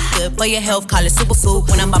 This good for your health, call it superfood.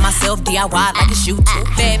 When I'm by myself, DIY like a shoe too.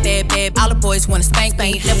 Bad, all the boys wanna spank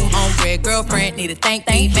me. Left on red, girlfriend, need a thank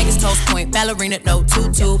me. Vegas toast point, ballerina, no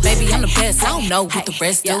tutu. Baby, I'm the best, I don't know what the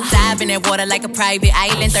rest do. Dive in that water like a private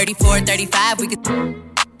island, 34, 35, we could.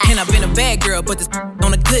 And I've been a bad girl, but this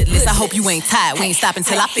on a good list. I hope you ain't tired, we ain't stopping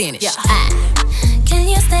till I finish. Can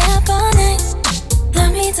you stay up all night?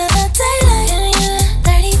 Love me to the daylight.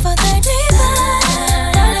 34,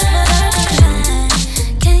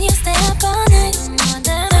 35. Can you stay up all night?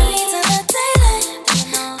 Love me to the daylight.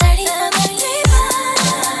 34,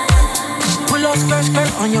 35. Pull up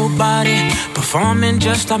skirt on your body. Performing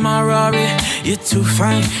just like my Rari. You're too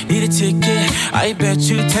fine, need a ticket. I bet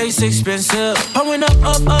you taste expensive. Pouring up,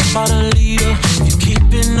 all the leader. If you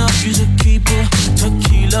keeping up, you should keep it.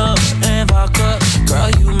 Tequila and vodka. Girl,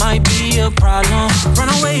 you might be a problem. Run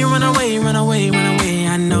away.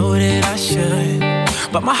 I know that I should,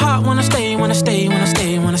 but my heart wanna stay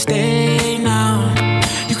now.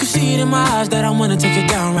 You can see it in my eyes that I wanna take it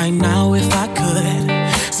down right now if I could.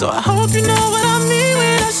 So I hope you know what I mean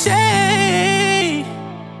when I say,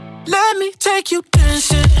 let me take you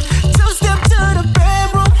dancing. 2-step to the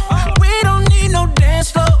bedroom. We don't need no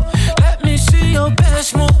dance floor. Let me see your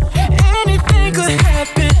best move. Anything could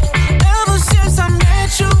happen. Ever since I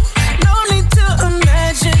met you, no need to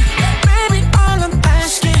imagine. Baby, all I'm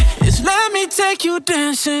asking is let me take you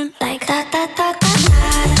dancing. Like da da da da da.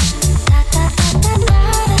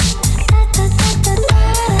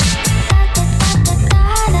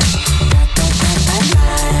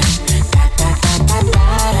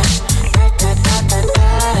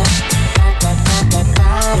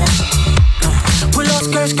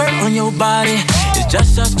 Skirt on your body. It's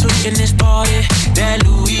just us two in this party. That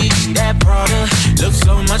Louis, that Prada looks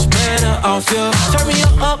so much better off you. Turn me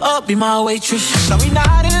up, be my waitress. No, we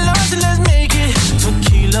not in love, so let's make it.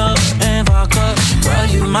 Tequila and vodka. Girl,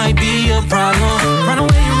 you might be a problem. Run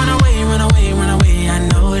away. I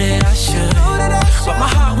know that I should, but my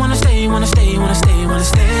heart wanna stay now.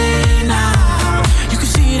 You can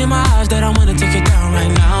see it in my eyes that I wanna take it down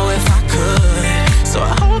right now if I could. So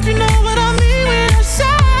I hope you know what I mean when I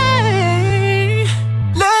say,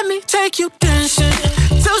 let me take you dancing.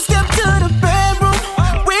 2-step to the bedroom.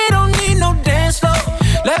 We don't need no dance floor.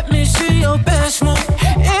 Let me see your best move.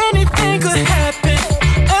 Anything could happen.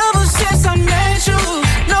 Ever since I met you,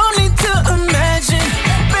 no need to imagine.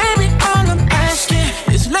 Baby, all I'm asking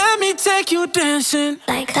is let me take you dancing.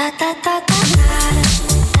 Like da da da da da.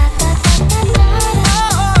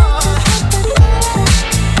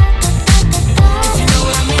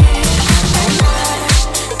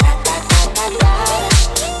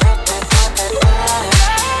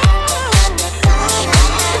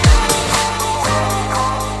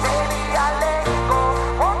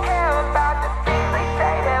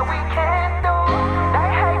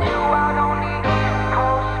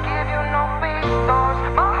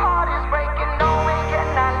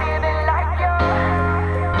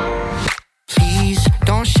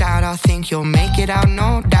 I think you'll make it out,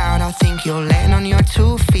 no doubt. I think you'll land on your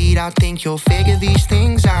 2 feet. I think you'll figure these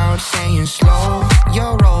things out. Saying slow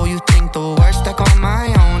your roll. You think the words stuck on my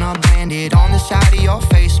own are branded on the side of your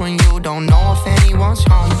face when you don't know if anyone's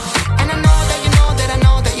home. And I know that you know that I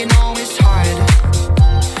know that you know it's hard.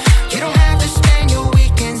 You don't have to spend your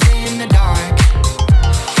weekends in the dark.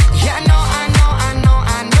 Yeah, I know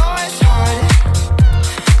it's hard.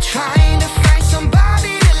 Trying to find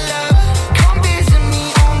somebody to love. Come visit me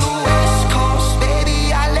on the West Coast, baby,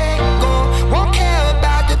 I let go. Won't care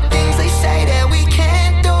about the things they say that we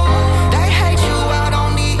can't do. They hate you out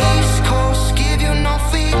on the East Coast, give you no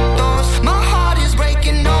free throws. My heart is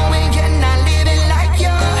breaking knowing you're not living like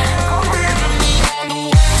you. Come visit me on the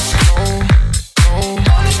West Coast.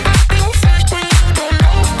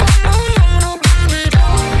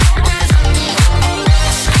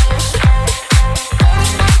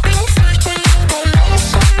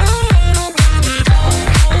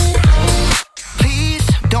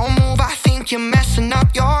 You're messing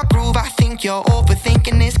up your groove. I think you're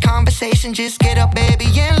overthinking this conversation. Just get up, baby,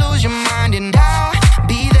 and lose your mind. And I'll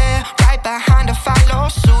be there right behind to follow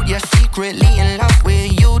suit. You're secretly in love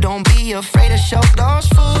with you. Don't be afraid to show those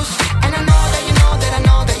fools. And I know that you know that I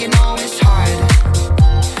know that you know it's hard.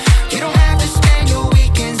 You don't have to spend your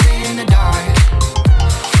weekends in the dark.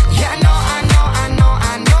 Yeah, I know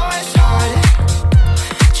it's hard.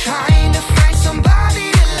 Trying to find somebody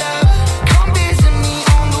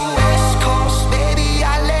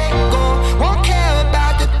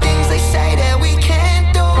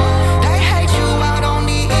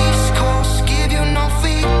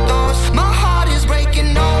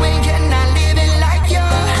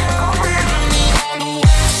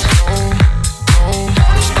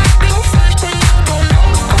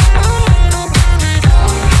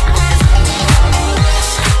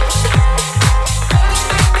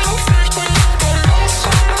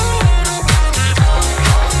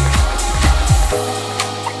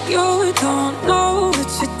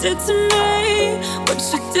did to me, what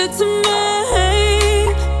you did to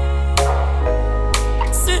me.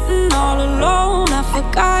 Sitting all alone, I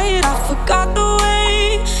forgot the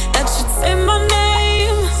way that you'd say my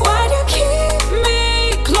name. Why'd you keep me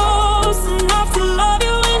close enough to love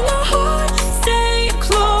you when your heart stayed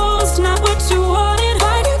closed? Not what you wanted.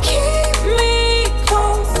 Why'd you keep me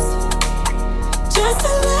close just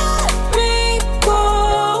to let me go?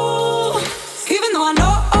 Even though I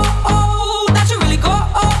know that you really go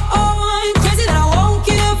on, crazy that I won't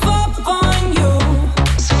give up on you.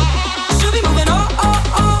 Should be moving on,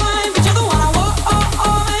 but you're the one I want.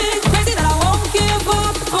 Crazy that I won't give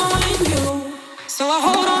up on you. So I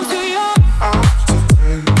hold on to you.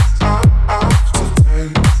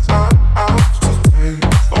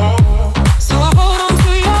 So I hold on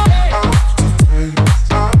to you.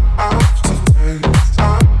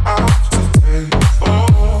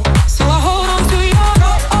 So I hold on to you.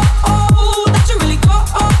 That you really go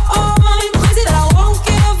on. Crazy that I won't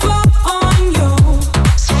give up on you.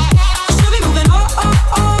 Should be moving on,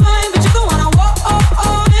 but you're the one I want.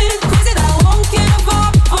 Crazy that I won't give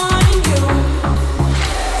up on you.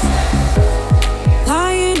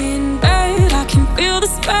 Lying in bed, I can feel the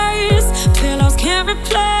space. Pillows can't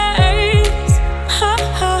replace. Ha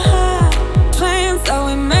ha ha. Plans that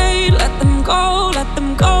we made, let them go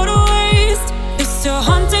to waste. You're still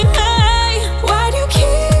haunting me. Why'd you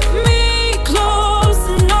keep me close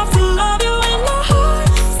enough to love you when your heart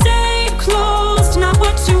stayed closed? Not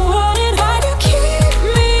what you wanted. Why'd you keep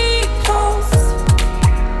me close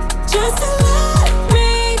just to let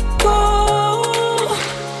me go?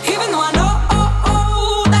 Even though I know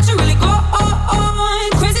that you really go on,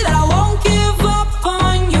 crazy that I won't give up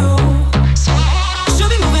on you. Should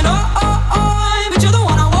be moving on, but you're the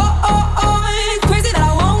one I want. Crazy that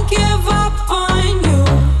I won't give up on you.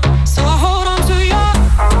 So I hold on to you.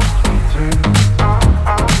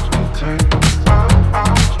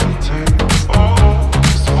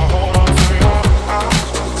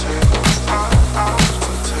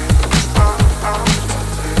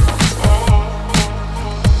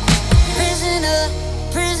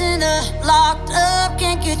 Prisoner, locked up,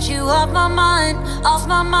 can't get you off my mind.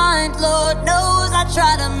 Lord knows I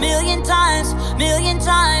tried a million times.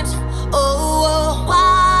 Oh,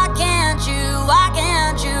 why can't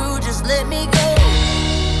you just let me go?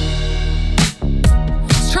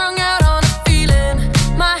 Strung out on a feeling,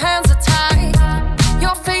 my hands are tied.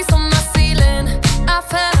 Your face on my ceiling, I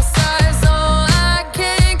fantasize. Oh, I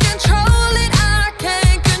can't control it.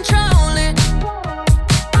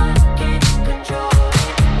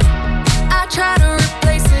 I try to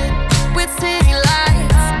replace it with city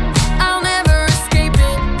lights. I'll never escape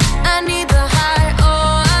it. I need the high.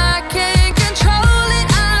 Oh, I can't control it.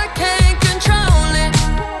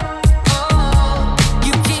 Oh,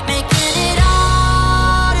 you keep making it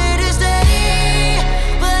harder to stay,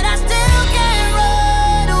 but I still can't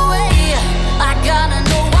run away. I gotta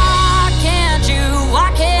know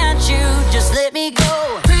why can't you just let me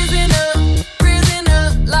go? Prisoner,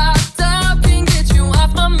 locked up, can't get you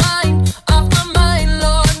off my mind.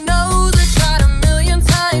 Lord knows I tried a million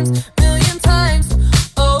times.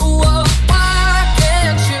 Oh, why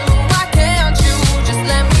can't you just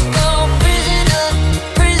let me go?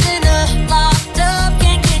 Prisoner, locked up,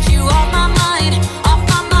 can't get you off my mind.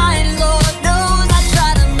 Lord knows I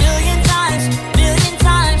tried a million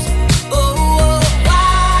times. Oh,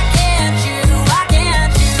 why can't you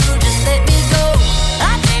just let me go?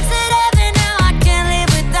 I tasted heaven, now I can't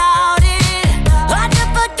live without it. Hard to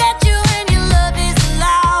forget you when your love is the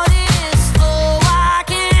loudest. Oh, I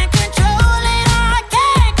can't control it.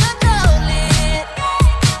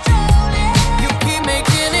 You keep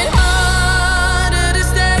making it harder to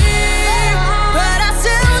stay, but I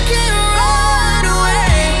still can't run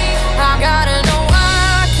away. I gotta know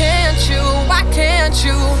why can't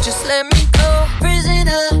you just let me go?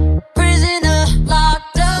 Prisoner,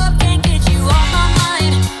 locked up, can't get you off my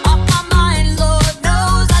mind. Lord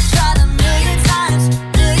knows I tried a million times.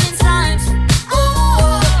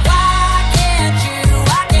 Oh, why can't you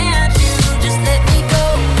just let me go?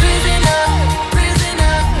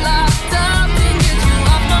 Prisoner, locked up, can't get you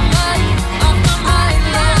off my mind.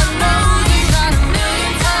 Lord knows I tried a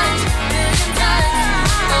million times.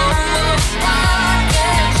 Oh, why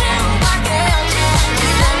can't you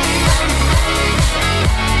just let me go?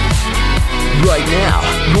 Right now,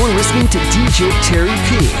 you're listening to DJ Terry P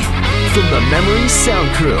from the Memory Sound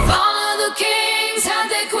Crew. All of the kings had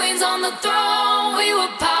their queens on the throne. We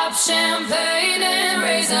would pop champagne and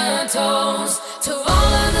raise a toast to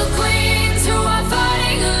all of the queens.